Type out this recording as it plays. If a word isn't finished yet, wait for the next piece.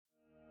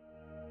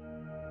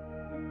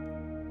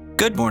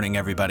Good morning,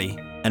 everybody,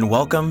 and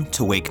welcome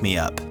to Wake Me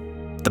Up,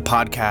 the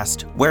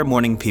podcast where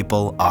morning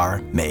people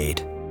are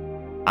made.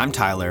 I'm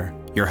Tyler,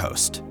 your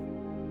host.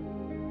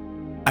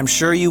 I'm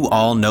sure you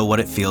all know what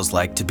it feels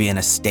like to be in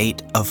a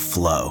state of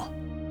flow.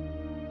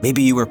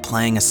 Maybe you were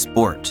playing a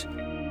sport,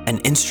 an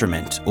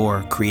instrument,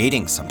 or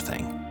creating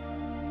something.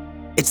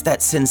 It's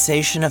that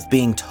sensation of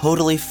being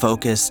totally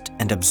focused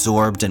and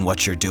absorbed in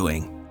what you're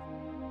doing.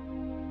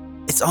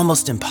 It's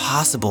almost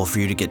impossible for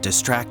you to get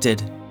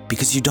distracted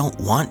because you don't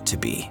want to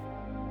be.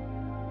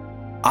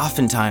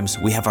 Oftentimes,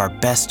 we have our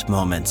best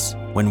moments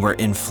when we're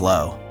in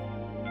flow.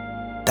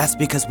 That's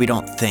because we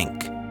don't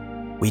think,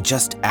 we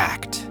just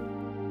act.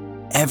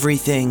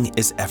 Everything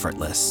is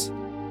effortless.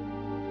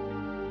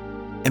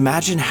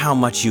 Imagine how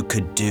much you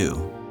could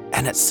do,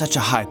 and at such a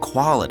high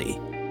quality,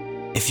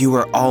 if you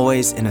were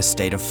always in a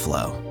state of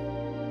flow.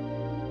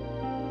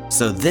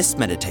 So this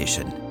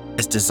meditation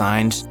is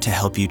designed to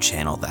help you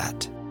channel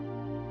that.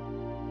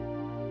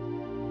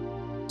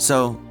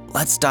 So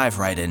let's dive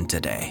right in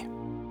today.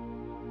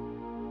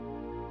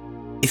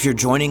 If you're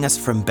joining us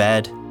from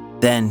bed,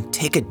 then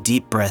take a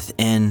deep breath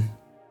in.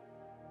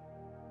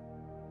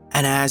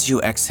 And as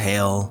you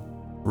exhale,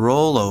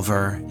 roll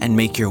over and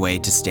make your way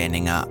to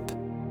standing up.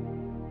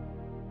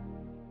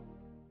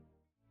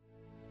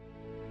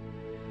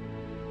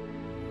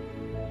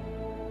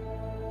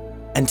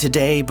 And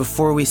today,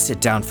 before we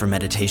sit down for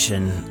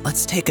meditation,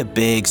 let's take a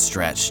big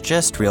stretch,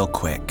 just real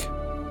quick.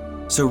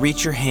 So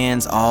reach your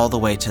hands all the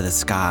way to the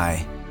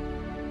sky.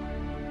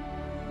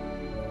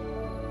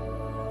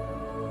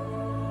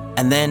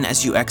 And then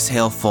as you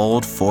exhale,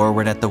 fold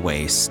forward at the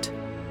waist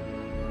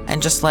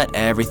and just let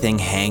everything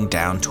hang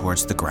down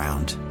towards the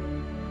ground.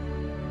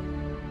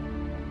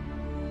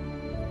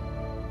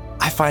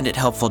 I find it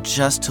helpful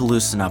just to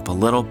loosen up a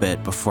little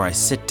bit before I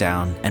sit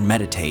down and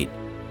meditate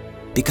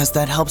because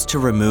that helps to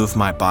remove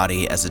my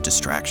body as a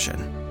distraction.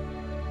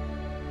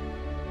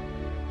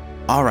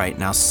 All right,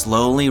 now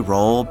slowly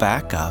roll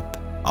back up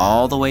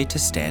all the way to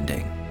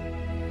standing.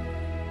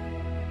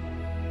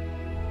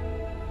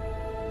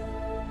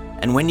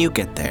 And when you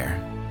get there,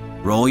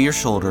 roll your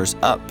shoulders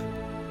up,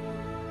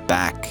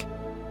 back,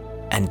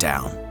 and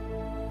down.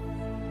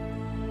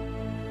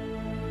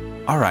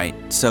 All right,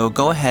 so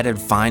go ahead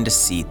and find a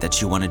seat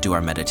that you want to do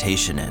our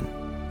meditation in.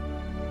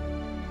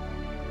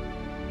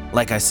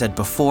 Like I said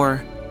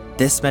before,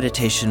 this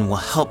meditation will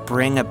help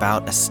bring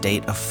about a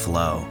state of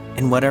flow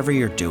in whatever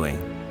you're doing.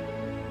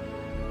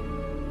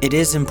 It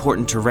is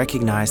important to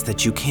recognize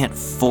that you can't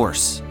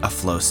force a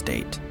flow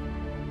state,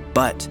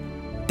 but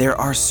there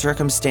are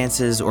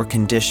circumstances or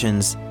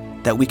conditions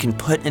that we can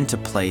put into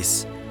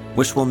place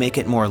which will make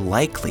it more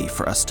likely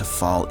for us to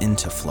fall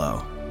into flow.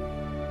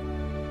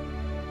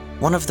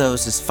 One of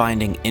those is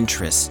finding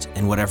interest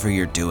in whatever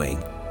you're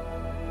doing.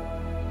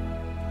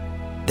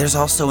 There's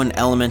also an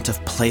element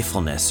of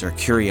playfulness or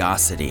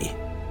curiosity.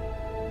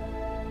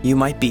 You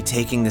might be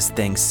taking this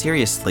thing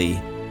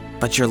seriously,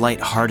 but you're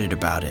lighthearted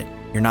about it,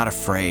 you're not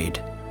afraid,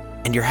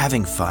 and you're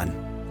having fun.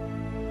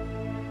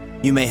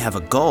 You may have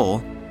a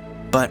goal,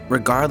 but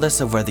regardless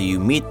of whether you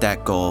meet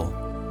that goal,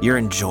 you're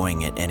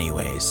enjoying it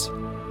anyways.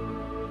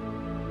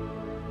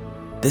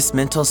 This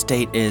mental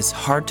state is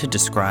hard to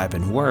describe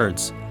in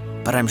words,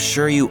 but I'm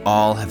sure you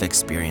all have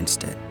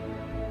experienced it.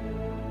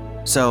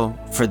 So,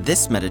 for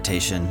this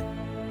meditation,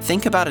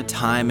 think about a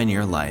time in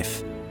your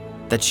life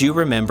that you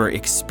remember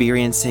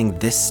experiencing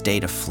this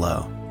state of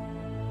flow,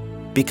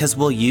 because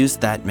we'll use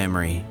that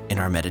memory in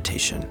our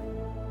meditation.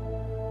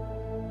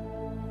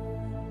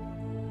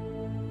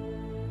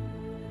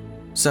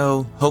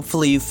 So,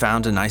 hopefully you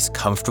found a nice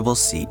comfortable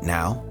seat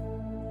now.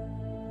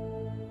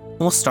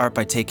 We'll start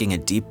by taking a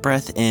deep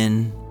breath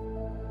in.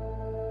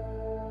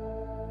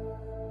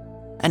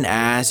 And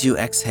as you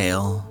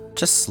exhale,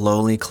 just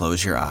slowly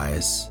close your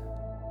eyes.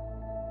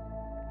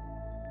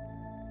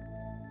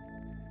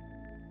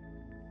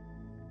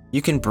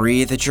 You can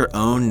breathe at your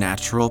own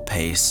natural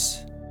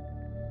pace,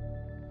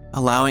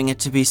 allowing it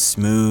to be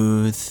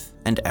smooth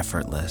and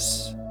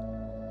effortless.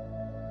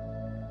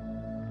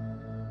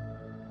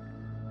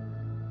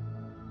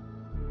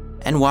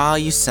 And while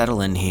you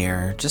settle in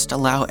here, just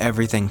allow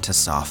everything to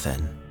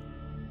soften.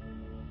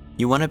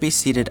 You want to be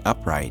seated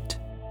upright,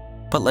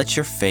 but let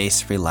your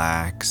face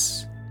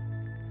relax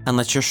and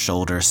let your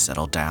shoulders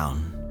settle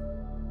down.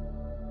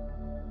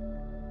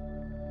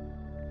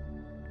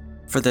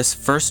 For this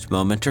first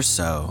moment or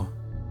so,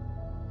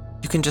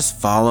 you can just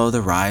follow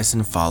the rise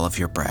and fall of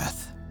your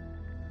breath.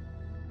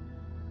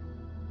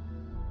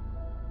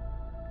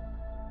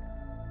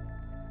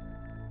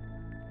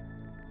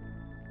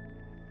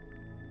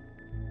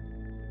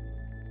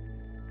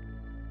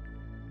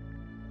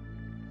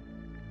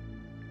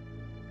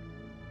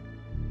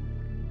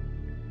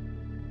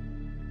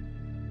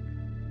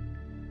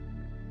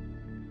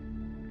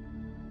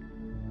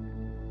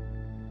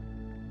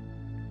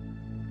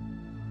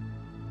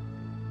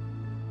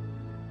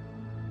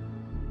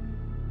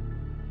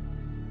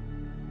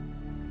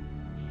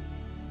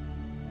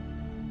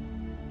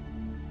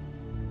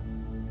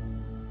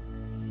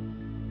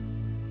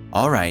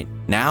 All right,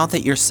 now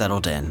that you're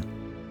settled in,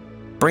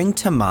 bring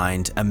to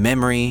mind a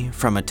memory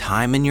from a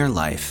time in your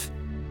life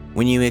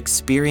when you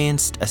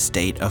experienced a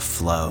state of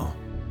flow.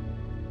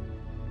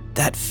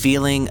 That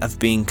feeling of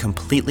being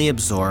completely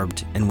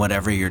absorbed in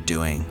whatever you're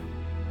doing.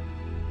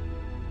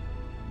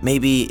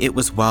 Maybe it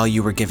was while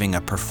you were giving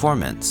a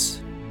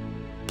performance,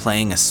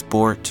 playing a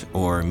sport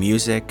or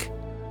music,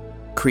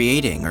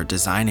 creating or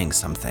designing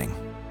something.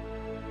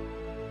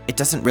 It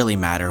doesn't really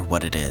matter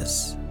what it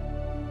is.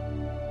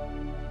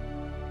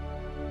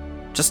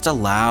 Just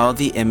allow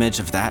the image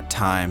of that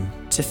time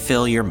to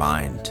fill your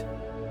mind.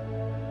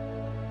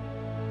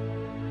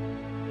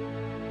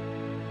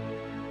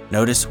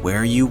 Notice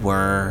where you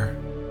were.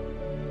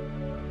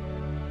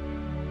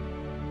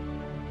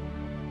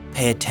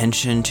 Pay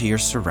attention to your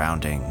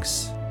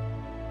surroundings.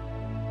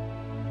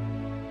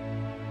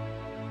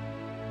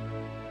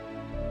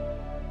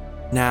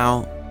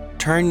 Now,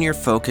 turn your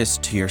focus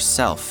to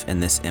yourself in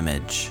this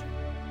image.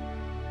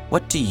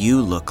 What do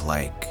you look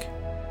like?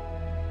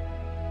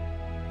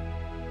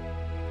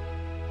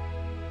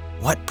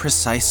 What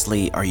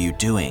precisely are you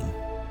doing?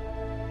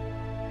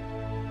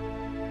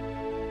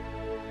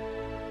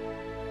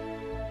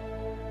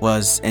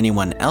 Was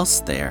anyone else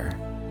there?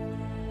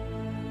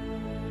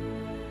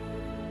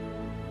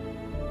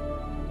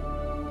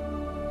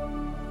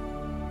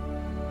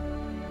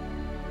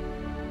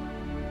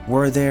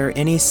 Were there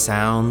any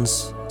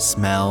sounds,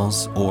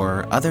 smells,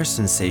 or other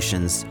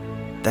sensations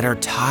that are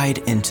tied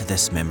into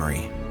this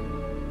memory?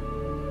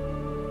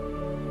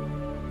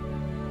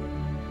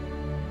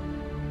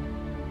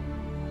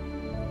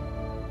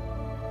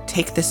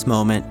 Take this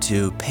moment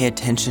to pay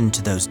attention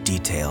to those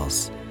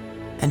details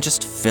and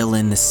just fill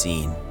in the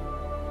scene.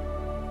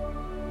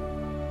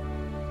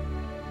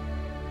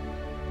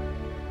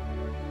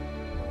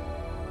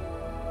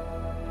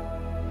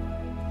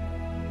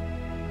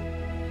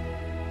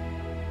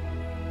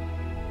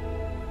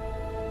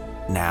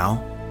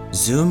 Now,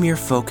 zoom your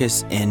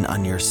focus in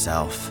on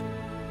yourself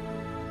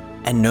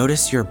and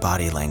notice your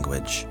body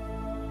language.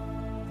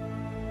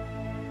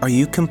 Are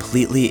you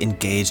completely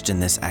engaged in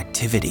this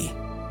activity?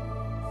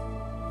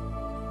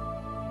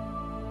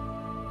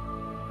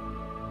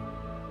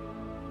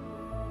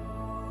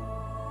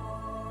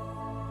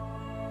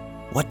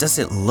 What does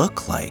it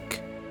look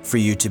like for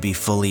you to be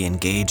fully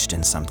engaged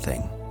in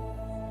something?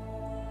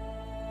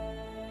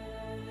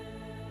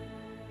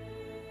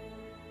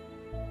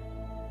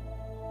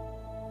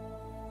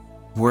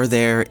 Were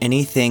there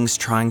any things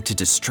trying to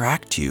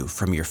distract you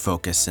from your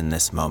focus in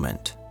this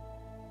moment?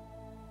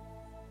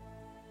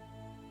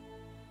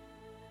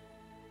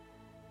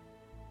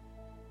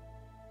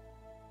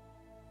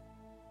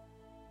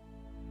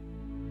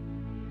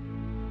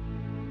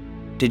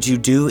 Did you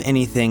do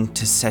anything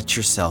to set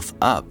yourself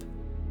up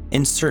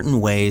in certain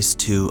ways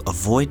to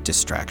avoid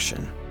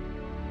distraction?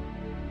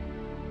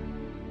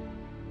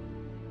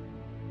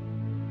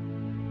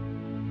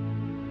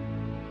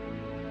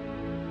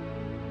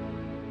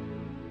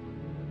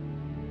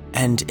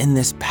 And in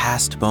this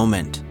past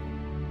moment,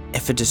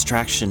 if a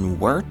distraction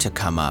were to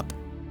come up,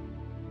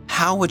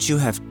 how would you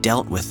have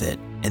dealt with it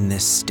in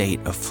this state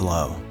of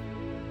flow?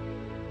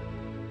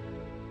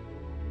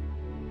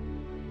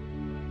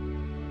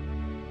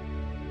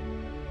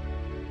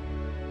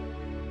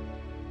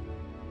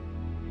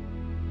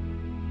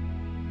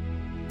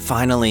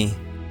 Finally,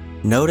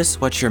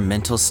 notice what your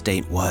mental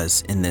state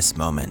was in this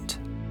moment.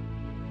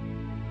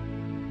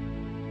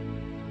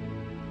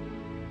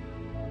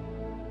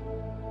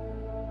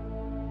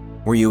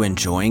 Were you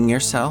enjoying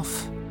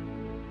yourself?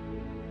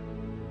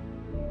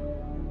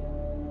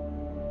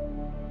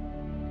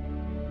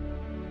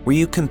 Were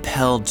you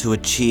compelled to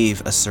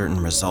achieve a certain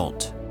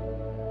result?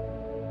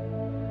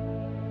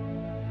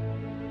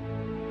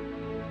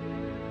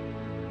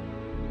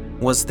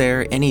 Was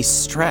there any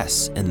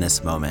stress in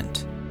this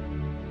moment?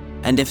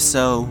 And if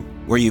so,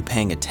 were you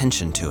paying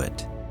attention to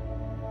it?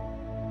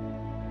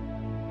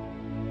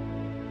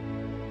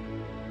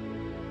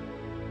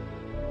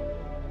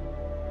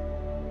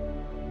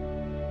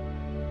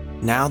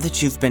 Now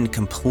that you've been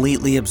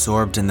completely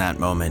absorbed in that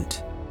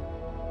moment,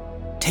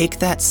 take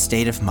that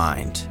state of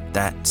mind,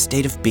 that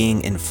state of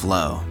being in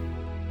flow,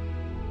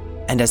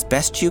 and as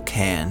best you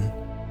can,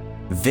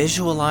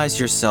 visualize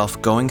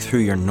yourself going through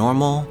your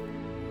normal,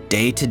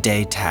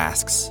 day-to-day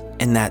tasks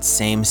in that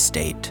same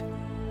state.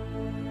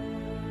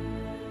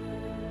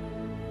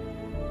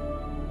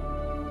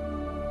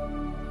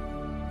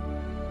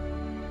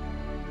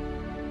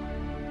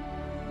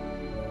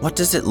 What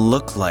does it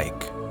look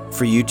like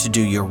for you to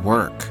do your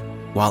work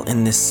while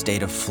in this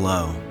state of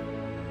flow?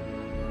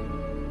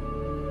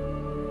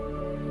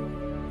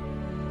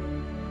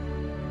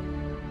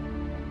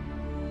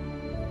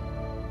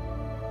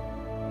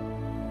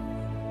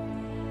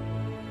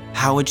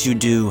 How would you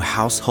do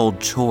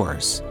household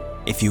chores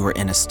if you were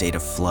in a state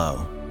of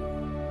flow?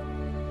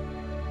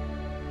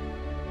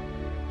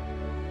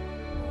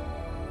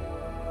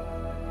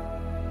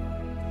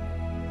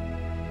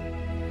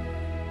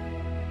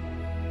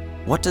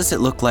 What does it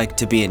look like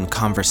to be in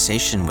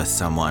conversation with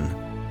someone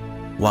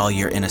while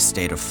you're in a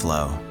state of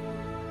flow?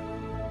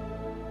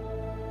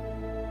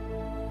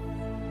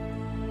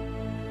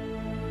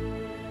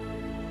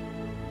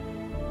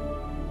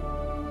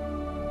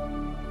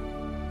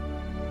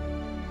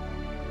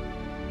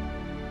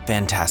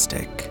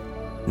 Fantastic.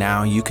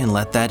 Now you can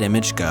let that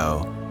image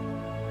go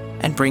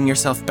and bring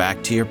yourself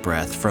back to your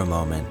breath for a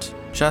moment,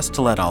 just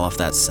to let all of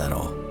that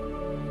settle.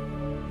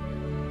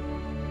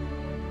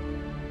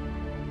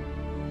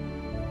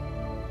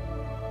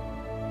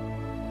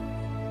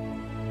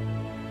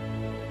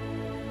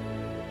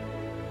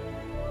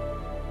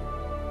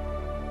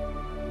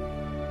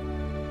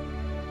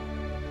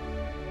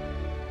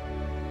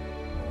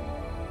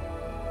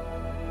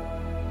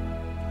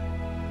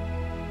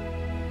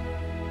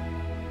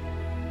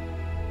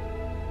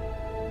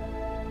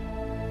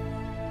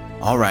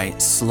 All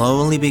right,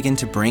 slowly begin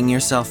to bring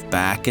yourself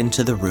back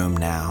into the room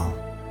now.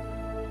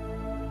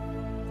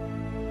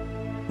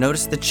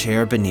 Notice the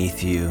chair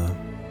beneath you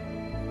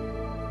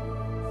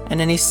and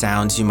any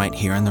sounds you might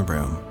hear in the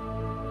room.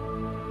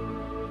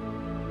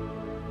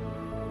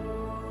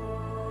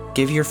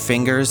 Give your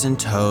fingers and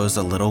toes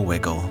a little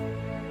wiggle.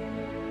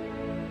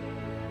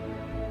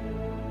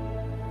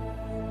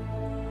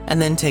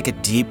 And then take a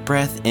deep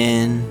breath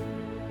in.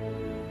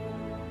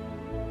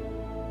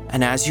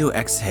 And as you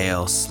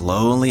exhale,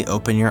 slowly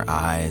open your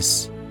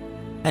eyes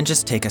and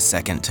just take a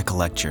second to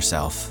collect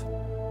yourself.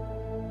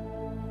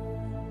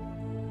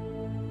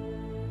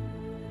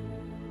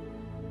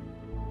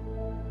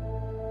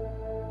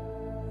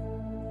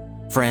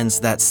 Friends,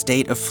 that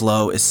state of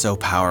flow is so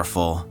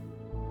powerful.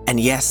 And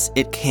yes,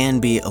 it can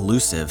be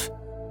elusive,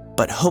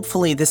 but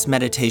hopefully this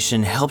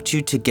meditation helped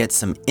you to get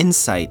some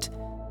insight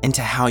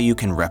into how you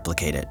can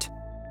replicate it.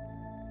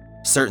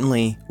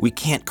 Certainly, we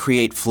can't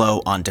create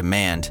flow on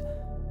demand,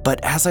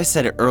 but as I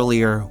said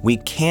earlier, we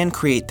can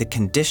create the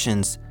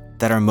conditions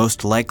that are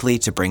most likely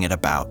to bring it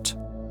about.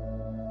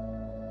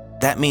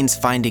 That means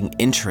finding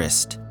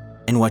interest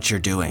in what you're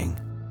doing.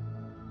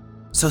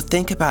 So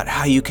think about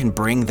how you can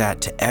bring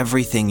that to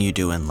everything you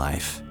do in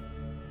life.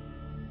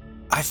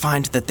 I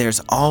find that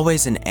there's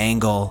always an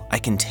angle I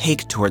can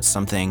take towards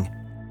something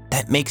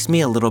that makes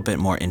me a little bit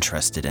more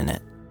interested in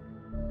it.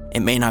 It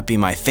may not be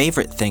my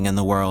favorite thing in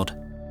the world,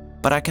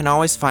 but I can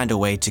always find a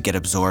way to get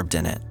absorbed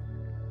in it.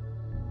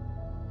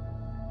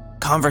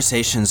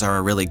 Conversations are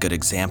a really good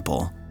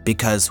example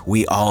because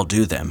we all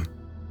do them.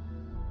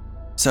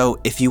 So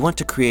if you want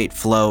to create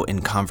flow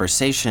in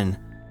conversation,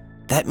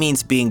 that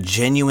means being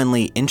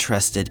genuinely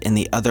interested in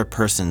the other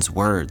person's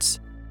words,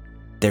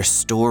 their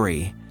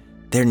story,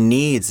 their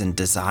needs and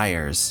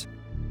desires.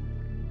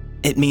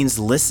 It means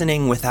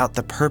listening without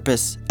the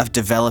purpose of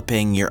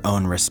developing your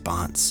own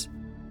response.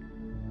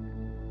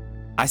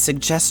 I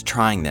suggest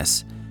trying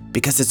this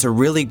because it's a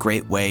really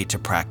great way to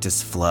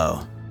practice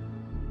flow.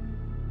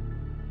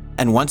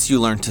 And once you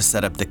learn to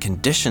set up the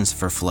conditions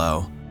for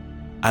flow,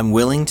 I'm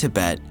willing to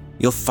bet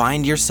you'll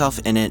find yourself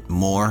in it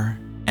more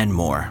and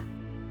more.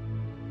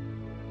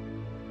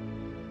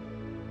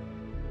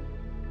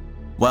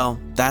 Well,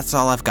 that's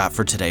all I've got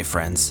for today,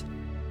 friends.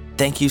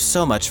 Thank you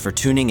so much for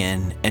tuning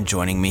in and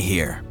joining me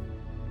here.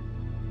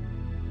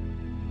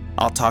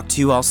 I'll talk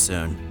to you all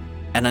soon,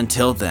 and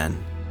until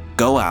then,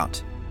 go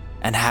out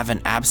and have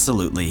an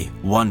absolutely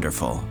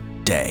wonderful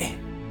day.